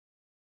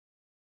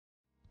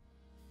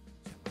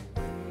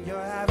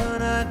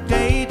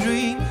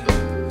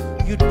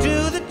you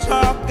do the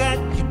talk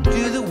and you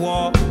do the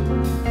walk.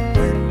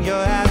 When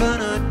you're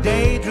having a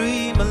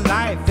daydream and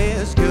life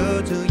is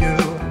good to you.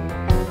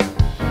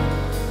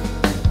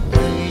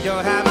 When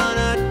you're having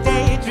a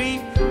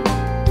daydream,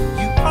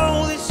 you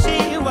only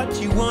see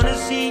what you want to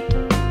see.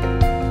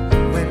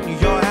 When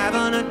you're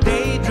having a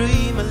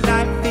daydream and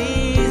life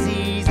is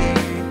easy.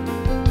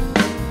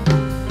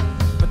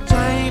 But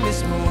time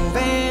is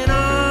moving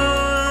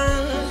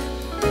on,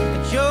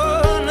 but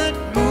you're not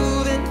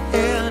moving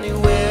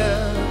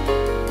anywhere,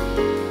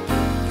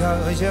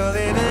 'cause you're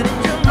living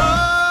in your mind.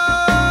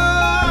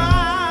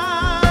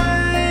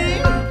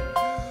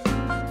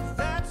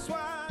 That's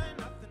why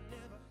nothing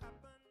ever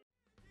happened.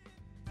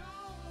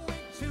 Don't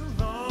wait too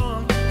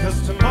long, 'cause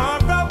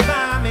tomorrow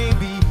I may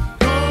be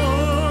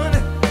gone.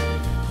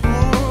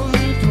 Oh,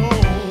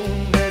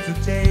 don't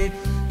hesitate,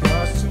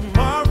 'cause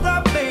tomorrow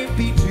may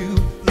be too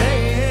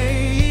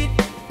late.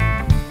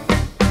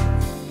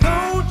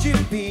 Don't you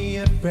be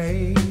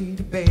afraid,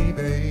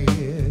 baby,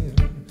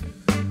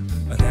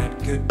 that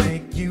could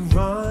make you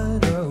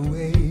run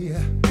away.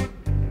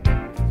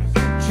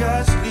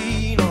 Just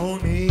lean on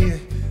me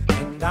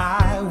and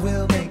I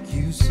will make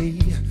you see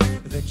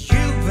that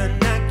you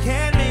and I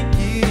can make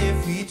it if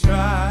we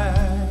try.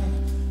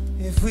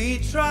 If we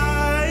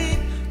try,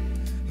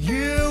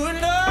 you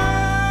and I,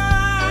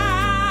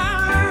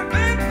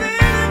 baby,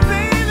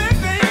 baby,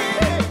 baby.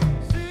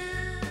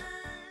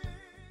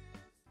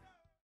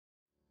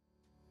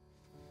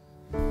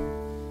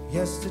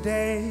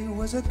 Yesterday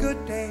was a good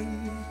day,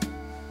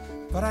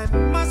 but I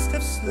must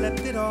have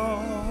slept it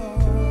all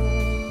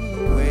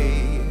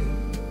away.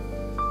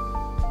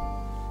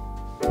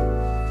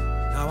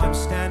 Now I'm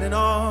standing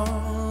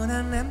on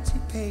an empty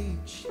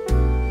page,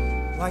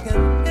 like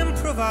an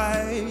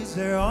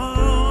improviser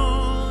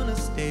on a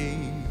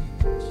stage.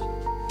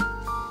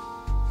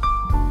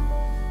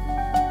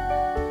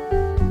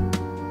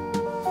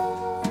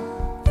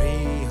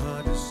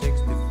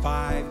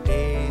 365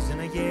 days in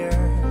a year,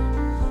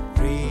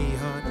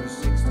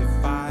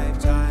 365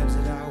 times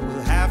that I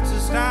will have to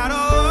start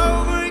all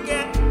over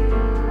again.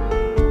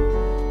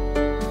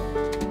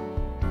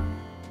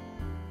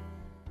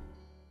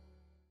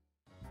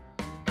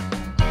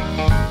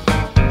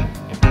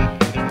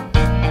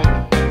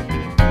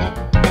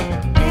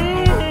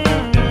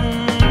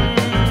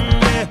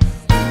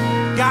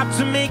 Got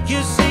to make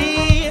you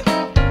see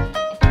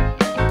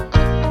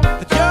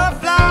that you're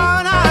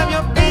flying on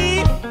your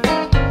feet.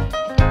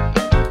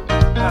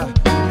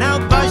 Now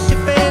bust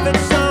your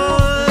favorite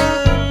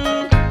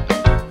song,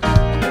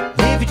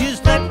 if you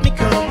just let me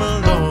come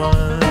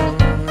along.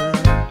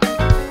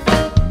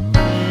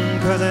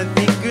 'Cause I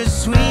think you're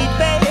sweet,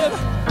 babe,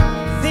 I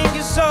think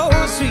you're so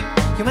sweet.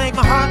 You make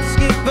my heart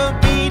skip a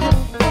beat.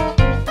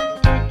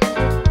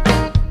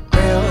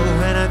 Well,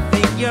 and I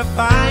think you're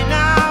fine now.